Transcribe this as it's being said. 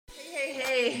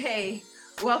Hey,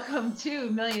 welcome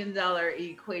to Million Dollar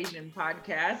Equation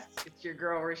Podcast. It's your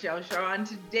girl, Rochelle Shaw. On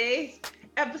today's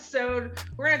episode,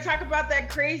 we're going to talk about that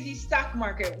crazy stock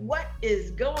market. What is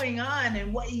going on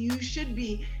and what you should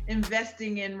be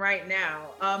investing in right now.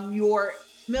 Your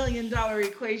Million Dollar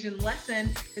Equation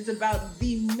lesson is about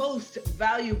the most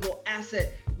valuable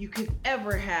asset you could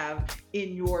ever have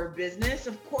in your business.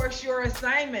 Of course, your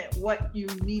assignment, what you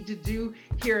need to do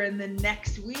here in the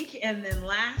next week. And then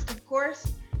last, of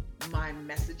course, my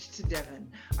message to Devin.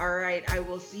 All right, I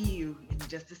will see you in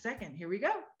just a second. Here we go.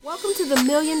 Welcome to the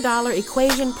Million Dollar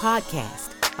Equation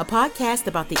Podcast, a podcast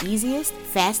about the easiest,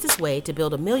 fastest way to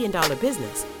build $1 million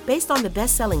business based on the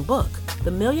best-selling book,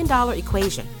 The Million Dollar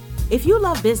Equation. If you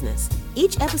love business,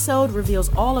 each episode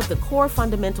reveals all of the core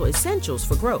fundamental essentials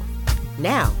for growth.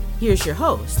 Now, here's your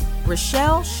host,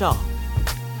 Rochelle Shaw.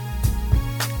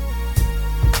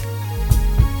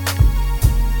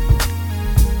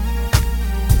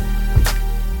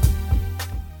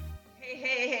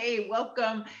 Hey,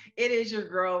 welcome. It is your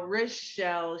girl,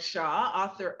 Rochelle Shaw,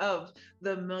 author of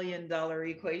The Million Dollar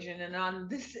Equation. And on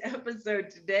this episode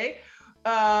today,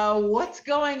 what's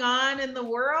going on in the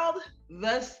world?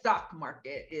 The stock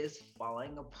market is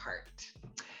falling apart.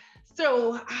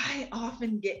 So I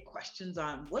often get questions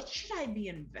on what should I be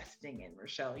investing in,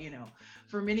 Rochelle,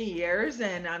 for many years,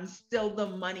 and I'm still the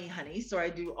money honey. So I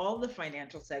do all the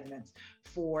financial segments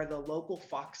for the local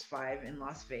Fox 5 in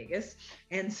Las Vegas.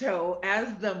 And so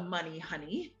as the money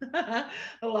honey, the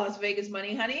Las Vegas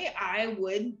money honey, I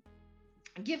would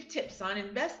give tips on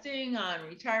investing, on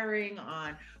retiring,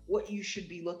 on what you should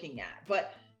be looking at.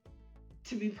 But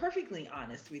to be perfectly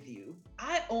honest with you,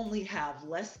 I only have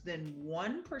less than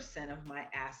 1% of my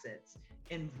assets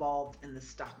involved in the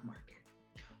stock market.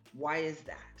 Why is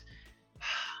that?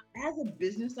 As a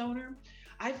business owner,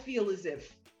 I feel as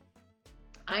if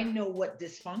I know what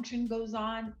dysfunction goes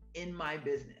on in my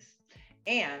business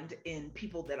and in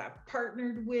people that I've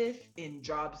partnered with, in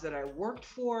jobs that I worked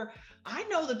for. I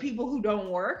know the people who don't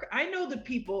work. I know the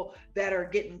people that are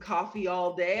getting coffee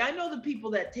all day. I know the people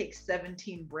that take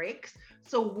 17 breaks.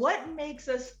 So what makes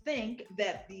us think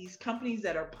that these companies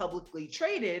that are publicly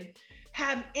traded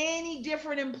have any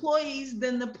different employees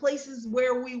than the places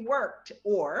where we worked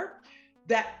or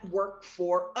that work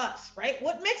for us, right?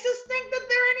 What makes us think that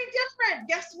they're any different?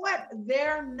 Guess what?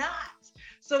 They're not.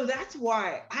 So that's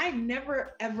why I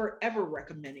never, ever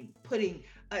recommend putting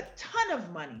a ton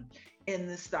of money in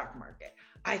the stock market.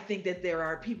 I think that there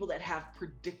are people that have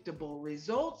predictable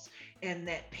results and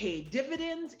that pay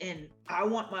dividends, and I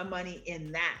want my money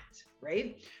in that,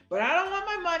 right? But I don't want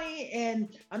my money in,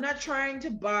 I'm not trying to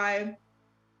buy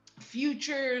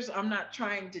futures. I'm not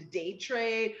trying to day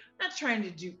trade. I'm not trying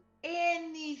to do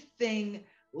anything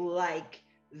like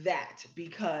that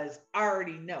because I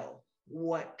already know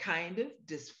what kind of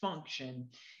dysfunction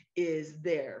is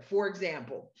there. For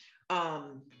example,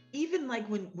 even like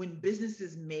when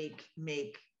businesses make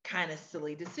kind of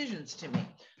silly decisions to me,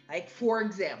 like for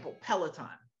example, Peloton,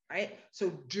 right? So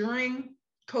during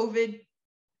COVID,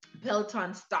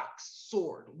 Peloton stocks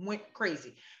soared, went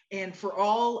crazy. And for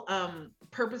all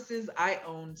purposes, I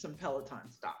own some Peloton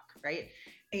stock, right?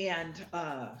 And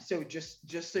so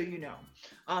just so you know,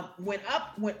 went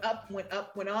up,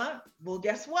 went on. Well,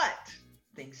 guess what?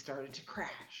 Things started to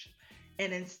crash.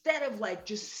 And instead of like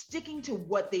just sticking to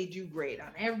what they do great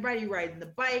on, everybody riding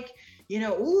the bike,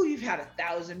 you've had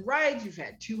 1,000 rides, you've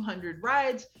had 200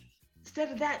 rides.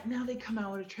 Instead of that, now they come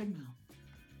out with a treadmill.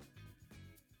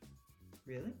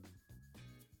 Really?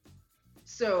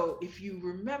 So if you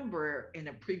remember in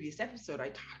a previous episode, I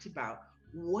talked about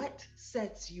what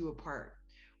sets you apart,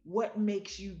 what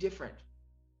makes you different,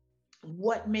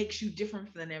 what makes you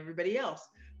different than everybody else.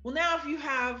 Well, now if you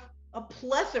have a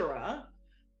plethora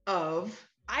of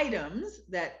items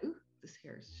that, this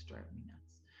hair is just driving me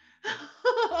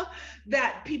nuts,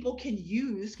 that people can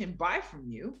buy from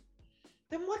you,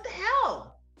 then what the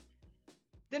hell?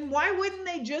 Then why wouldn't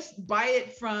they just buy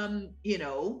it from,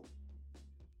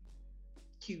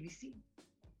 QVC?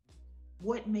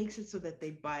 What makes it so that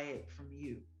they buy it from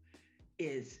you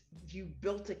is you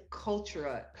built a culture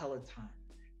at Peloton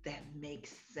that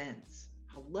makes sense.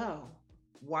 Hello,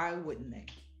 why wouldn't they?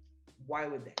 Why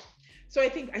would they? So I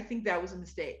think that was a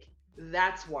mistake.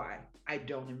 That's why I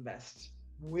don't invest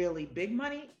really big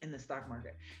money in the stock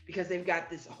market, because they've got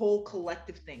this whole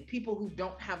collective thing. People who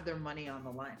don't have their money on the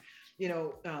line.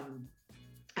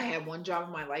 I had one job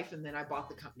in my life and then I bought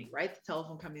the company, right? The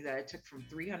telephone company that I took from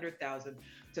 300,000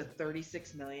 to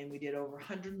 36 million. We did over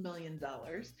 $100 million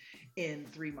in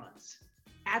 3 months.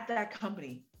 At that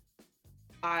company,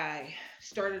 I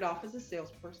started off as a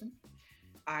salesperson.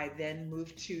 I then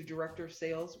moved to director of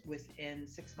sales within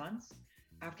 6 months.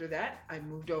 After that, I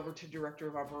moved over to director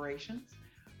of operations.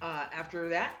 After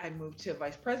that, I moved to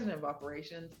vice president of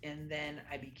operations, and then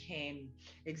I became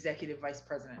executive vice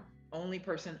president, only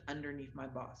person underneath my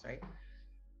boss, right?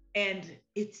 And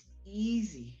it's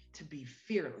easy to be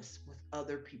fearless with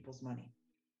other people's money.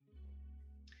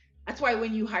 That's why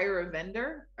when you hire a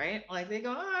vendor, right? Like they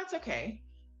go, oh, it's okay.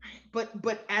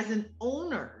 But as an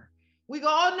owner, we go,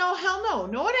 oh no, hell no.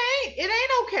 No, it ain't. It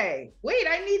ain't okay. Wait,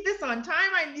 I need this on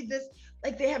time. I need this.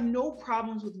 Like they have no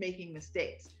problems with making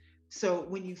mistakes. So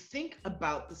when you think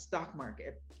about the stock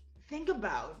market, think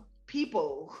about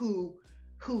people who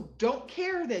don't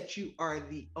care that you are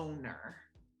the owner,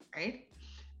 right?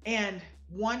 And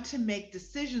want to make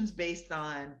decisions based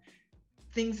on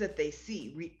things that they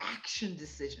see, reaction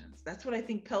decisions. That's what I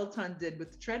think Peloton did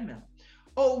with the treadmill.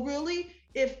 Oh, really?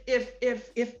 If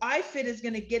iFit is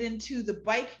going to get into the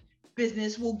bike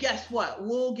business, well, guess what?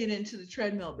 We'll get into the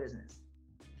treadmill business.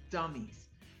 Dummies.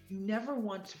 You never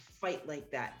want to fight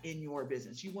like that in your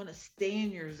business. You want to stay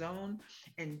in your zone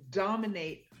and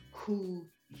dominate who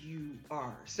you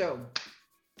are. So,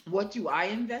 what do I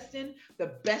invest in?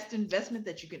 The best investment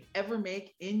that you can ever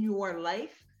make in your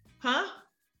life,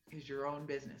 is your own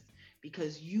business,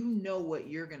 because you know what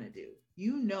you're going to do.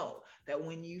 You know that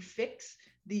when you fix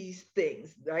these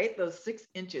things, right, those 6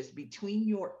 inches between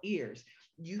your ears,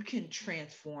 you can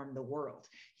transform the world.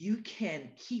 You can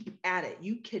keep at it.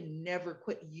 You can never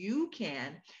quit. You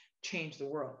can change the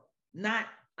world. Not,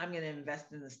 I'm going to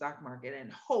invest in the stock market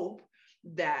and hope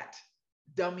that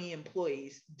dummy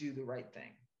employees do the right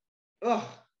thing. Oh,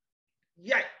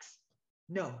 yikes.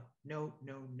 No, no,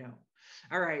 no, no.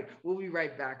 All right, we'll be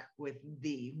right back with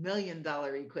the $1 million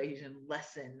equation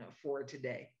lesson for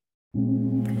today.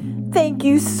 Thank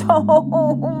you so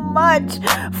much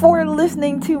for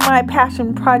listening to my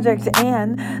passion project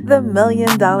and the $1 Million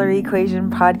Equation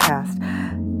podcast.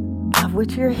 Love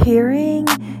what you're hearing?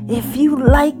 If you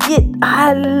like it,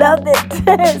 I love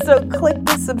it. So click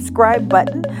the subscribe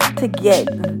button to get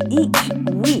each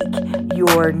week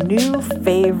your new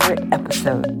favorite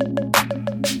episode.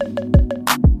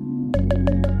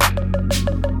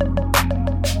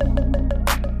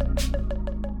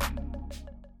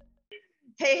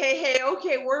 Hey,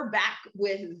 okay, we're back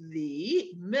with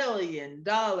the $1 million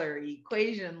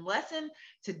equation lesson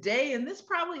today. And this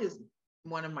probably is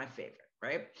one of my favorite,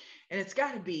 right? And it's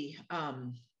got to be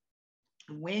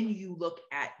when you look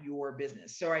at your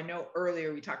business. So I know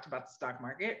earlier we talked about the stock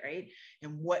market, right?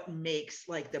 And what makes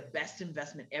like the best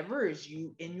investment ever is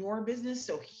you in your business.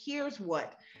 So here's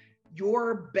what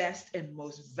your best and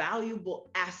most valuable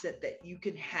asset that you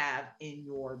can have in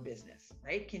your business,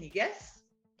 right? Can you guess?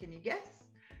 Can you guess?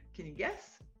 Can you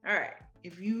guess? All right.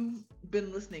 If you've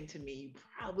been listening to me, you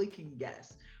probably can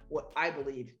guess what I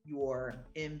believe your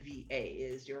MVA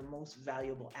is, your most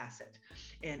valuable asset.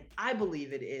 And I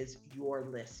believe it is your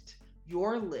list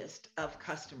of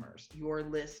customers, your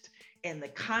list and the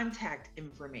contact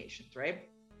information, right?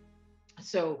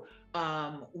 So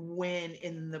when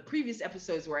in the previous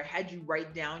episodes where I had you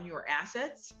write down your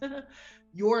assets,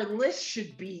 your list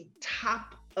should be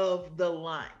top of the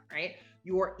line, right?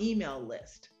 Your email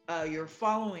list, your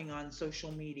following on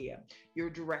social media, your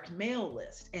direct mail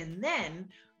list. And then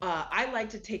I like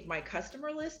to take my customer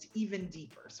list even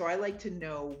deeper. So I like to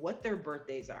know what their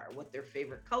birthdays are, what their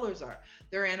favorite colors are,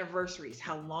 their anniversaries,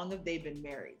 how long have they been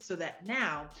married, so that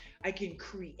now I can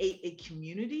create a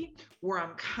community where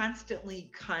I'm constantly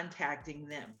contacting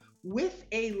them with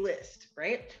a list,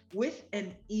 right? With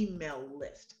an email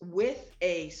list, with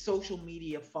a social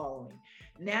media following.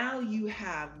 Now you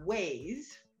have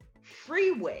ways,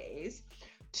 free ways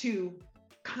to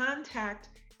contact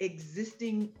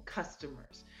existing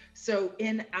customers. So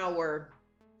in our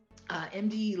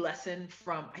MDE lesson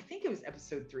from, I think it was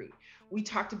episode 3, we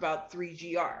talked about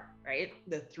 3GR, right?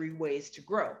 The 3 ways to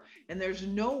grow. And there's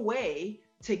no way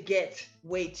to get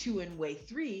way 2 and way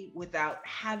 3 without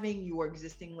having your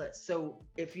existing list. So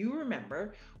if you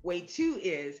remember, way 2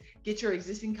 is get your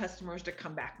existing customers to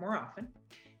come back more often.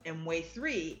 And way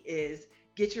 3 is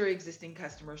get your existing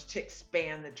customers to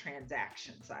expand the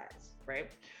transaction size, right?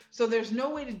 So there's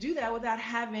no way to do that without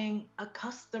having a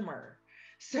customer.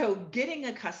 So getting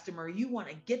a customer, you want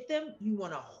to get them, you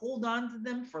want to hold on to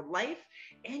them for life,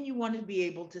 and you want to be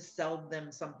able to sell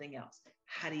them something else.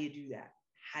 How do you do that?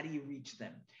 How do you reach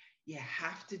them? You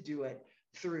have to do it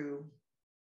through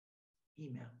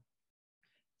email,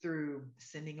 through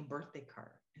sending a birthday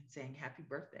card and saying happy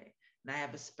birthday. And I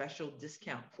have a special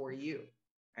discount for you,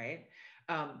 right?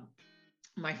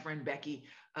 My friend Becky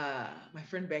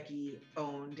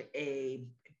owned a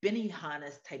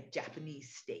Benihana's type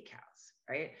Japanese steakhouse,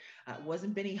 right? It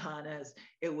wasn't Benihana's.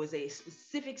 It was a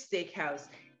specific steakhouse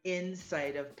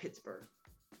inside of Pittsburgh.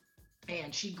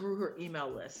 And she grew her email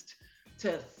list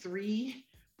to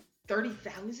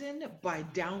 30,000 by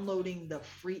downloading the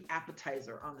free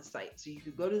appetizer on the site. So you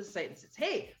could go to the site and say,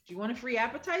 hey, do you want a free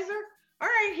appetizer? All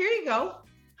right, here you go.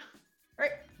 All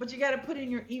right, but you got to put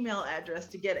in your email address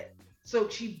to get it. So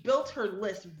she built her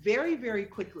list very, very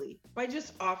quickly by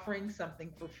just offering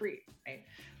something for free, right?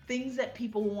 Things that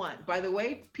people want. By the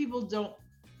way, people don't,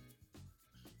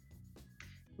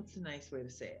 what's a nice way to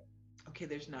say it? Okay,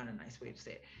 there's not a nice way to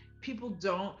say it. People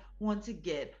don't want to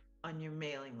get on your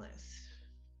mailing list.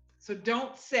 So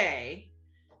don't say,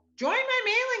 join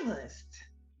my mailing list.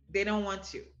 They don't want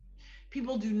to.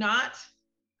 People do not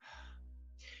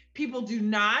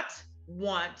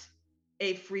want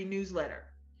a free newsletter.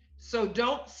 So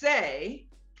don't say,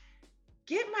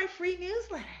 get my free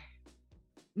newsletter.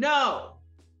 No,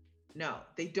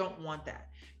 they don't want that.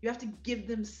 You have to give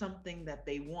them something that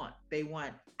they want. They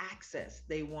want access.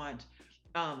 They want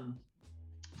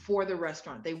for the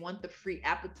restaurant. They want the free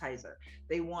appetizer.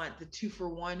 They want the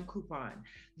 2-for-1 coupon.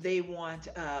 They want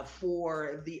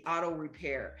for the auto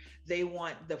repair. They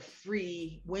want the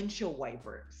free windshield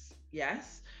wipers.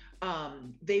 Yes.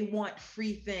 They want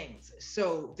free things.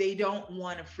 So they don't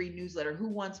want a free newsletter. Who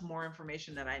wants more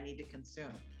information that I need to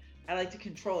consume? I like to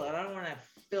control it. I don't want to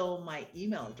fill my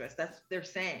email address. That's what they're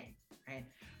saying, right?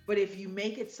 But if you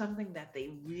make it something that they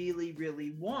really,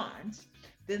 really want,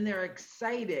 then they're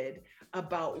excited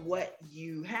about what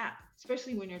you have,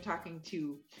 especially when you're talking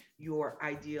to your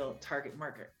ideal target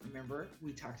market. Remember,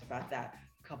 we talked about that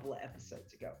a couple of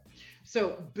episodes ago.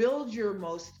 So build your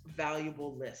most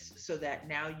valuable list so that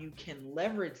now you can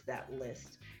leverage that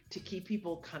list to keep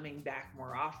people coming back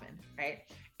more often, right?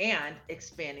 And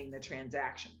expanding the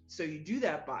transaction. So you do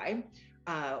that by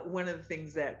one of the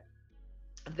things that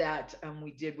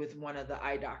we did with one of the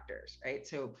eye doctors, right?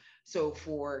 So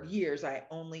for years, I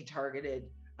only targeted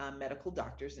medical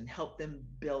doctors and helped them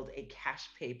build a cash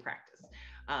pay practice.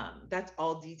 That's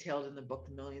all detailed in the book,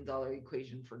 The $1 Million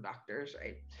Equation for Doctors,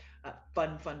 right?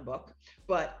 Fun book.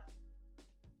 But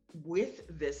with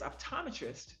this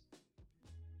optometrist,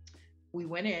 we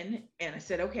went in and I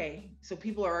said, okay, so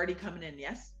people are already coming in.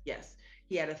 Yes.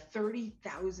 He had a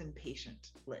 30,000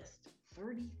 patient list,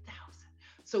 30,000.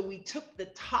 So we took the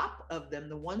top of them,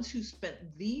 the ones who spent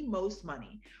the most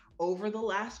money over the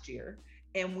last year,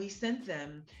 and we sent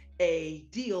them a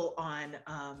deal on,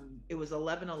 it was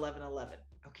 11-11-11.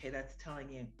 Okay, that's telling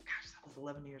you, gosh, that was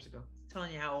 11 years ago. It's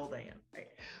telling you how old I am, right?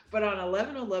 But on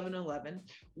 11-11-11,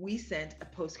 we sent a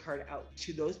postcard out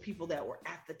to those people that were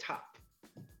at the top.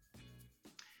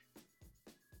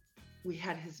 We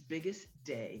had his biggest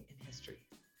day in history.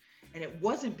 And it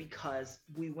wasn't because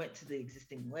we went to the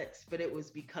existing list, but it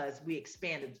was because we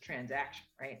expanded the transaction,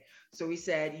 right? So we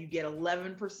said you get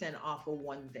 11% off of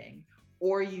one thing,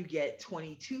 or you get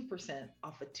 22%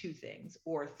 off of two things,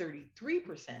 or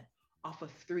 33% off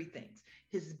of three things.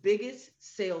 His biggest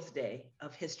sales day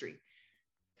of history.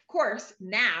 Of course,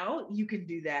 now you can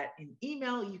do that in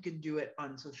email, you can do it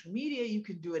on social media, you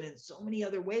can do it in so many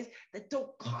other ways that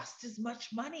don't cost as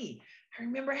much money. I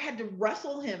remember I had to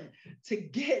wrestle him to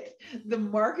get the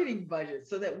marketing budget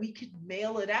so that we could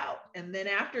mail it out. And then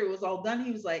after it was all done,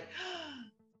 he was like,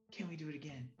 can we do it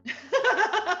again?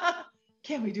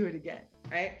 Can we do it again?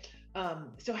 Right?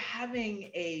 So having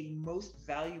a most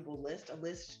valuable list, a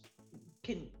list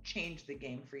can change the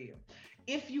game for you.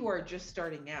 If you are just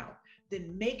starting out,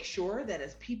 then make sure that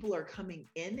as people are coming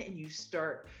in and you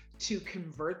start to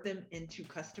convert them into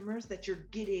customers, that you're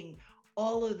getting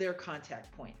all of their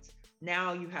contact points.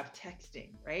 Now you have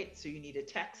texting, right? So you need a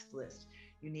text list,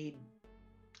 you need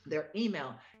their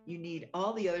email, you need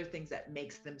all the other things that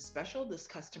makes them special, this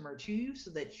customer to you, so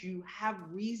that you have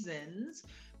reasons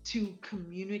to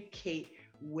communicate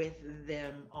with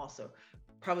them also.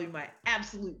 Probably my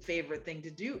absolute favorite thing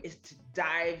to do is to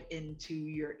dive into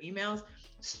your emails,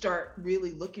 start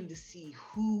really looking to see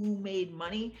who made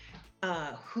money,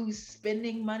 who's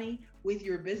spending money with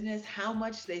your business, how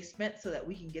much they spent, so that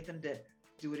we can get them to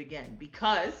do it again.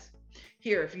 Because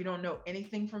here, if you don't know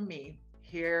anything from me,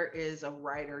 here is a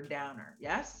writer downer.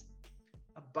 Yes,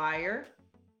 a buyer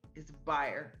is a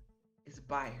buyer is a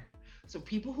buyer. So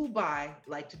people who buy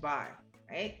like to buy,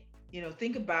 right? You know,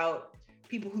 think about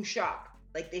people who shop.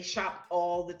 Like they shop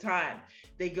all the time.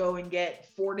 They go and get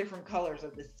 4 different colors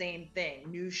of the same thing,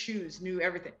 new shoes, new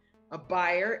everything. A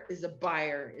buyer is a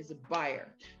buyer is a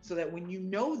buyer. So that when you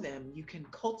know them, you can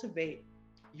cultivate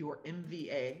your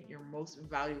MVA, your most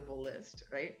valuable list,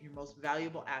 right? Your most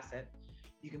valuable asset.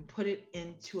 You can put it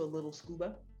into a little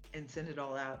scuba and send it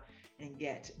all out. and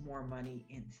get more money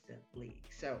instantly.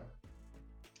 So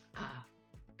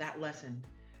that lesson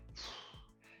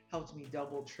helped me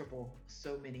double, triple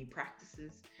so many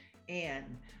practices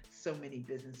and so many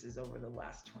businesses over the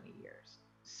last 20 years.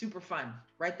 Super fun.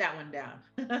 Write that one down.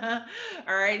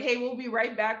 All right. Hey, we'll be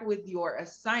right back with your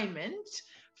assignment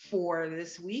for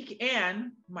this week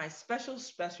and my special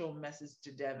message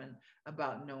to Devin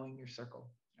about knowing your circle.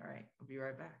 All right. We'll be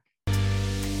right back.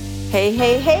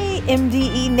 Hey,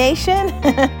 MDE Nation.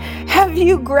 Have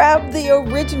you grabbed the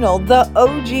original, the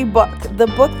OG book, the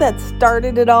book that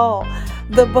started it all?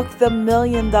 The book, The $1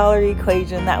 Million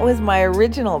Equation. That was my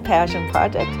original passion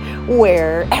project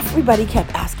where everybody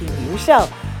kept asking me, Rochelle,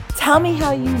 tell me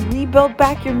how you rebuilt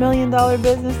back your $1 million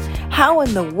business. How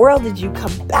in the world did you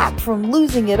come back from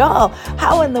losing it all?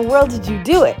 How in the world did you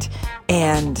do it?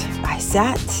 And I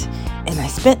sat and I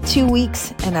spent 2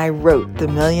 weeks and I wrote The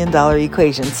 $1 Million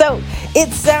Equation. So it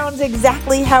sounds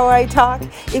exactly how I talk.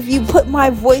 If you put my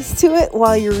voice to it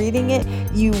while you're reading it,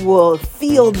 you will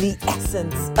feel the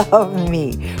essence of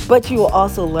me. But you will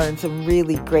also learn some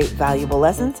really great, valuable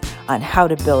lessons on how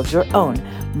to build your own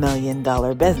 $1 million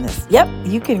business. Yep,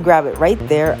 you can grab it right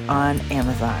there on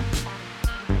Amazon.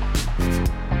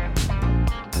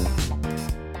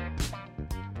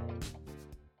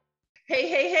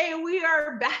 Hey, we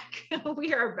are back.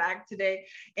 We are back today,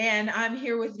 and I'm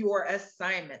here with your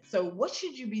assignment. So what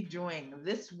should you be doing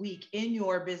this week in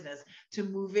your business to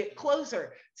move it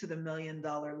closer to the $1 million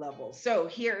level? So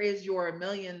here is your $1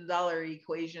 million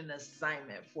equation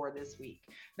assignment for this week.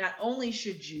 Not only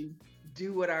should you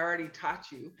do what I already taught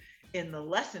you in the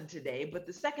lesson today, but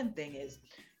the second thing is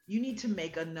you need to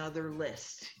make another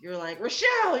list. You're like,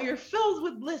 Rochelle, you're filled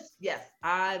with lists. Yes,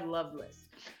 I love lists.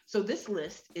 So this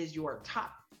list is your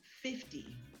top 50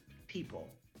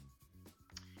 people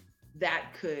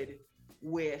that could,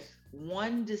 with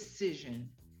one decision,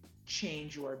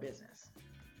 change your business.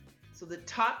 So the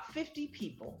top 50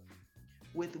 people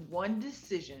with one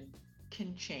decision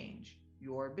can change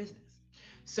your business.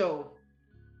 So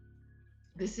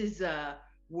this is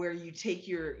where you take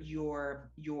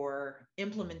your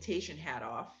implementation hat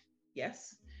off,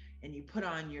 yes, and you put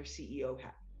on your CEO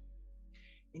hat.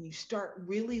 And you start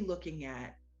really looking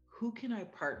at who can I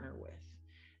partner with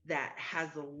that has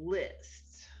a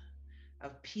list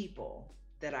of people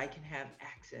that I can have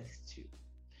access to?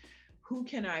 Who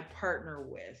can I partner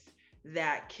with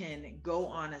that can go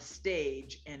on a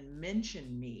stage and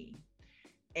mention me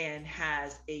and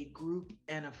has a group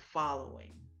and a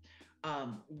following?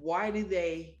 Why do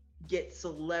they get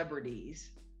celebrities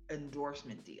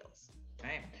endorsement deals?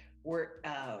 Right?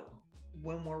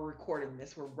 When we're recording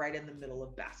this, we're right in the middle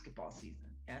of basketball season.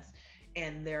 Yes.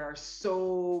 And there are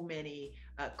so many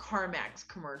CarMax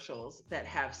commercials that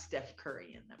have Steph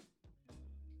Curry in them.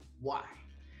 Why?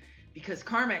 Because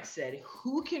CarMax said,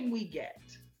 who can we get,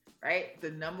 right?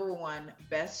 The number one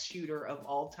best shooter of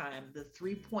all time, the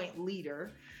 3-point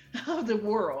leader of the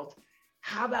world.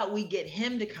 How about we get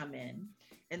him to come in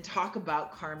and talk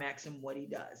about CarMax and what he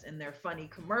does? And they're funny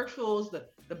commercials.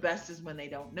 The best is when they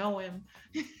don't know him,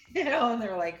 and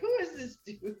they're like, who is this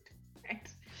dude? Right?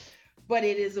 But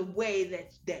it is a way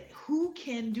that who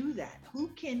can do that? Who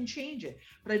can change it?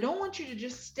 But I don't want you to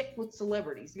just stick with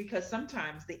celebrities because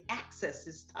sometimes the access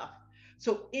is tough.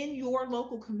 So in your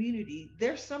local community,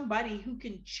 there's somebody who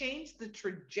can change the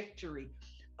trajectory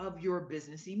of your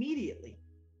business immediately.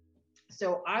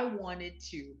 So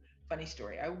funny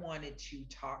story, I wanted to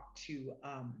talk to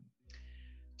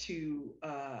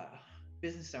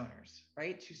business owners,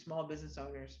 right? To small business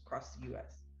owners across the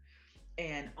US.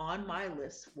 And on my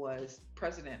list was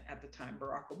President at the time,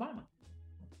 Barack Obama.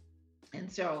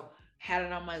 And so had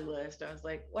it on my list. I was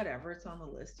like, whatever, it's on the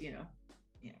list,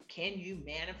 can you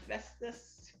manifest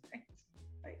this?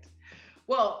 Right.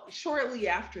 Well, shortly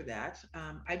after that,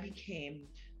 I became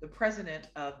the president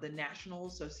of the National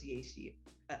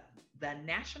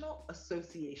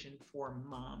Association for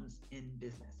Moms in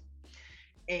Business.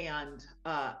 And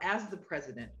as the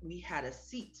president, we had a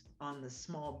seat on the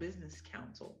Small Business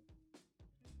Council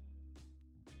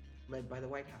led by the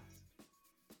White House.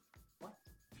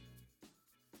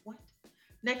 What?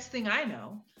 Next thing I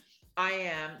know, I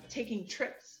am taking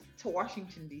trips to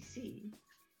Washington, D.C.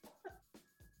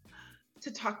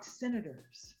 to talk to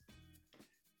senators.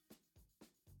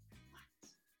 What?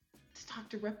 To talk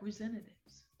to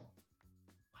representatives.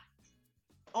 What?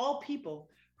 All people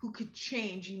who could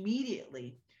change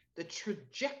immediately the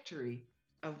trajectory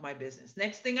of my business.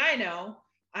 Next thing I know,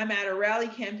 I'm at a rally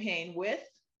campaign with,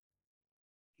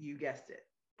 you guessed it,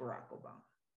 Barack Obama.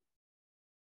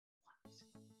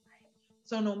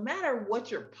 So no matter what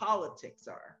your politics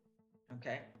are,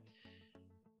 okay,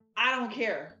 I don't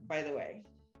care, by the way.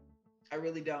 I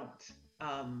really don't.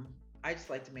 I just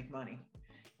like to make money.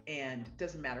 And it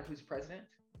doesn't matter who's president.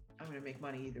 I'm going to make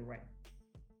money either way.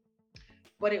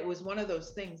 But it was one of those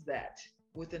things that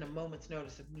within a moment's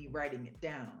notice of me writing it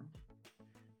down,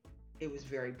 it was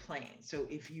very plain. So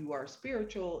if you are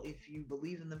spiritual, if you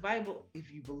believe in the Bible,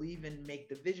 if you believe in make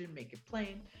the vision, make it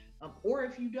plain, or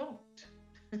if you don't,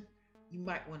 you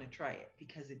might want to try it,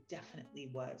 because it definitely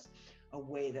was a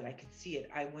way that I could see it.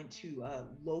 I went to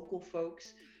local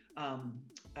folks.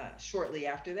 Shortly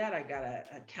after that, I got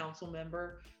a council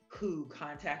member who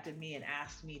contacted me and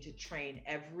asked me to train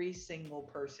every single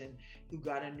person who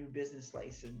got a new business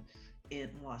license in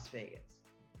Las Vegas.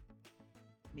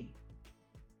 Me.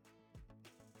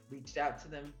 Reached out to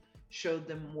them, showed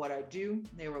them what I do.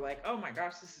 They were like, oh my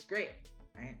gosh, this is great,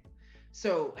 right?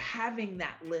 So having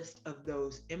that list of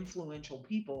those influential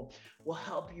people will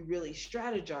help you really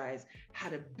strategize how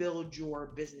to build your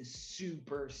business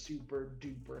super, super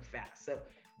duper fast. So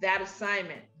that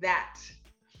assignment, that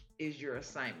is your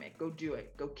assignment. Go do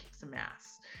it. Go kick some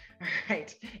ass. All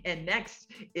right. And next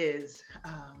is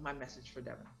my message for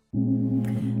Devin.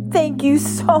 Thank you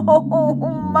so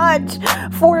much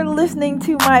for listening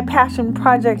to my passion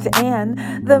project and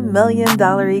the $1 Million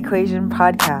Equation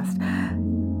podcast.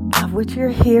 Love what you're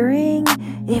hearing?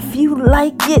 If you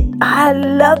like it, I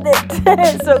love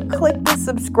it. So click the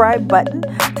subscribe button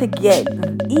to get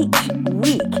each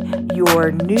week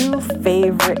your new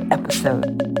favorite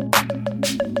episode.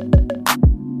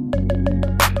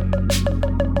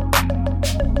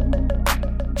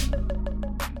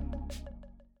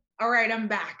 All right, I'm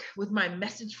back with my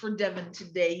message for Devin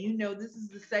today. You know, this is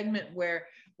the segment where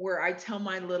I tell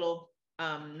my little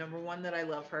number one, that I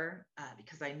love her,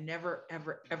 because I never,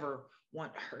 ever, ever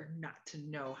want her not to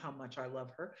know how much I love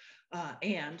her,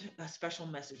 and a special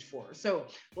message for her. So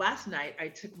last night I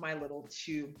took my little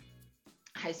to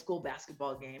high school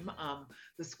basketball game.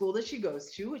 The school that she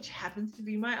goes to, which happens to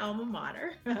be my alma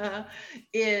mater,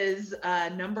 is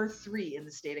number 3 in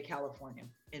the state of California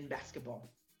in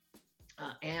basketball.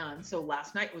 And so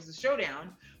last night was the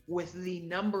showdown with the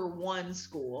number 1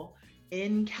 school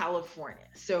in California.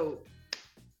 So,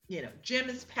 you know, gym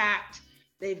is packed.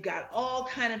 They've got all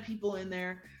kind of people in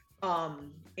there.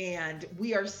 And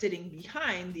we are sitting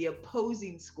behind the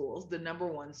opposing schools, the number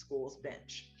 1 school's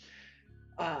bench.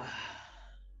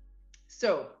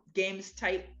 So game's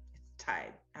tight. It's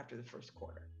tied after the first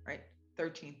quarter, right?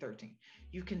 13-13.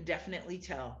 You can definitely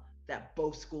tell that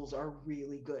both schools are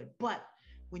really good. But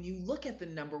when you look at the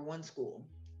number 1 school,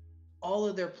 all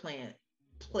of their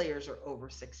players are over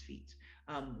 6 feet.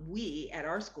 We at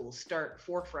our school start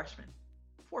 4 freshmen.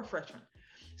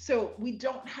 So we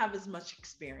don't have as much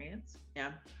experience,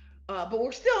 yeah, but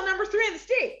we're still number 3 in the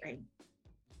state, right?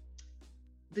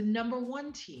 The number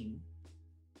 1 team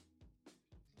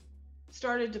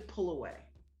started to pull away.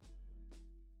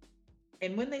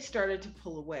 And when they started to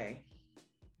pull away,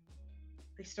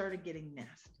 they started getting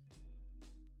nasty.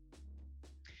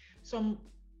 So I'm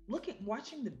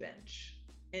watching the bench,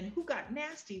 and who got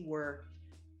nasty were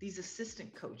these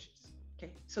assistant coaches.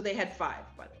 Okay. So they had 5,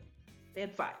 by the way. They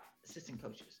had 5 assistant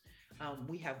coaches.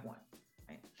 We have 1,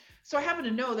 right? So I happen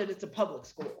to know that it's a public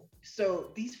school.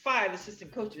 So these 5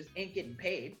 assistant coaches ain't getting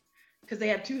paid, because they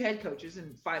have 2 head coaches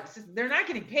and 5 assistants. They're not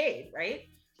getting paid, right?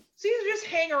 So these are just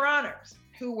hanger-oners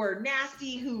who were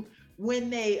nasty, who when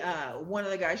they, one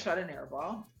of the guys shot an air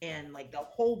ball, and like the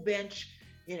whole bench,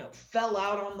 you know, fell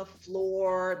out on the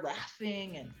floor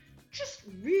laughing, and just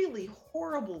really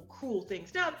horrible, cruel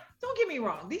things. Now, don't get me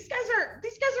wrong. These guys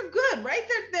are good, right?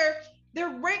 They're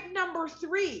ranked number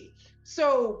 3.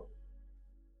 So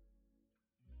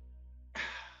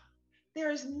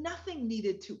there is nothing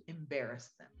needed to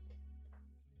embarrass them.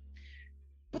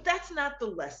 But that's not the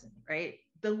lesson, right?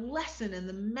 The lesson and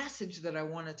the message that I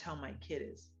want to tell my kid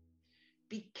is,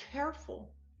 be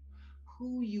careful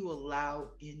who you allow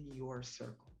in your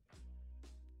circle.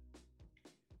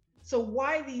 So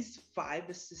why these 5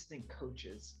 assistant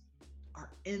coaches are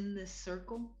in this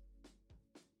circle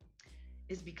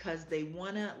is because they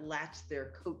want to latch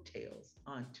their coattails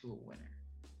onto a winner.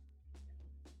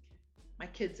 My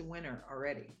kid's a winner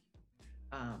already.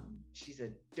 She's a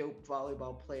dope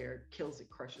volleyball player, kills it,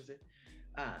 crushes it.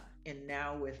 And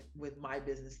now with my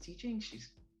business teaching, she's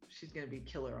going to be a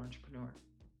killer entrepreneur.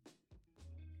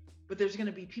 But there's going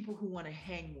to be people who want to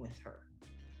hang with her,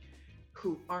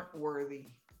 who aren't worthy,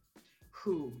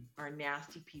 who are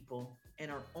nasty people and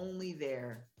are only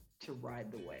there to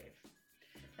ride the wave.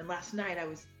 And last night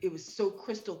it was so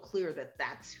crystal clear that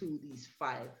that's who these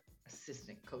 5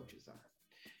 assistant coaches are.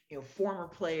 You know, former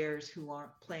players who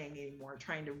aren't playing anymore,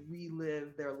 trying to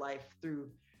relive their life through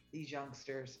these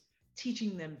youngsters,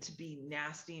 teaching them to be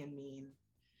nasty and mean,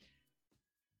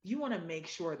 you want to make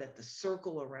sure that the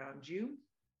circle around you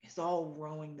is all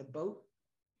rowing the boat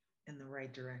in the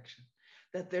right direction,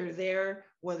 that they're there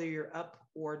whether you're up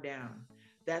or down,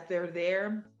 that they're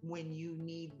there when you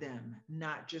need them,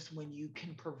 not just when you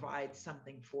can provide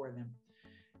something for them,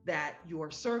 that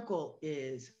your circle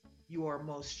is your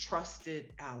most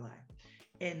trusted ally.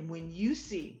 And when you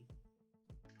see,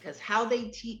 because how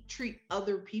they treat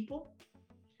other people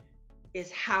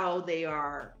is how they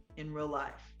are in real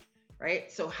life,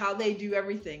 right? So how they do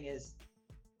everything is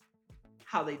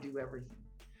how they do everything.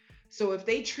 So if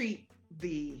they treat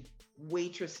the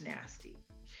waitress nasty,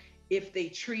 if they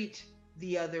treat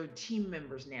the other team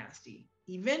members nasty,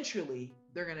 eventually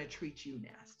they're going to treat you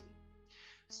nasty.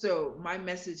 So my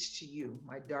message to you,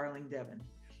 my darling Devin,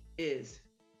 is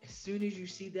as soon as you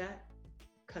see that,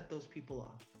 cut those people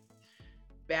off.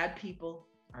 Bad people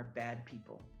are bad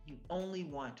people. You only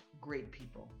want great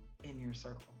people in your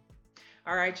circle.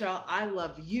 All right, y'all. I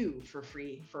love you for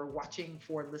free, for watching,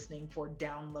 for listening, for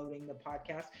downloading the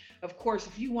podcast. Of course,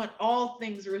 if you want all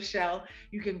things Richelle,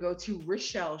 you can go to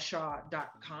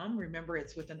RichelleShaw.com. Remember,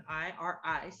 it's with an I,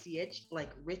 R-I-C-H,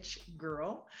 like rich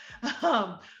girl.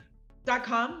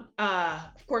 .com.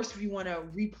 Of course, if you want to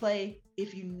replay,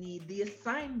 if you need the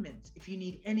assignments, if you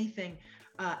need anything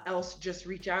else, just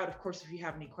reach out. Of course, if you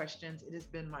have any questions, it has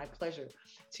been my pleasure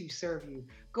to serve you.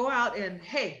 Go out and,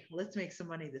 hey, let's make some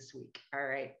money this week. All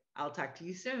right. I'll talk to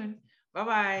you soon.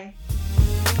 Bye-bye.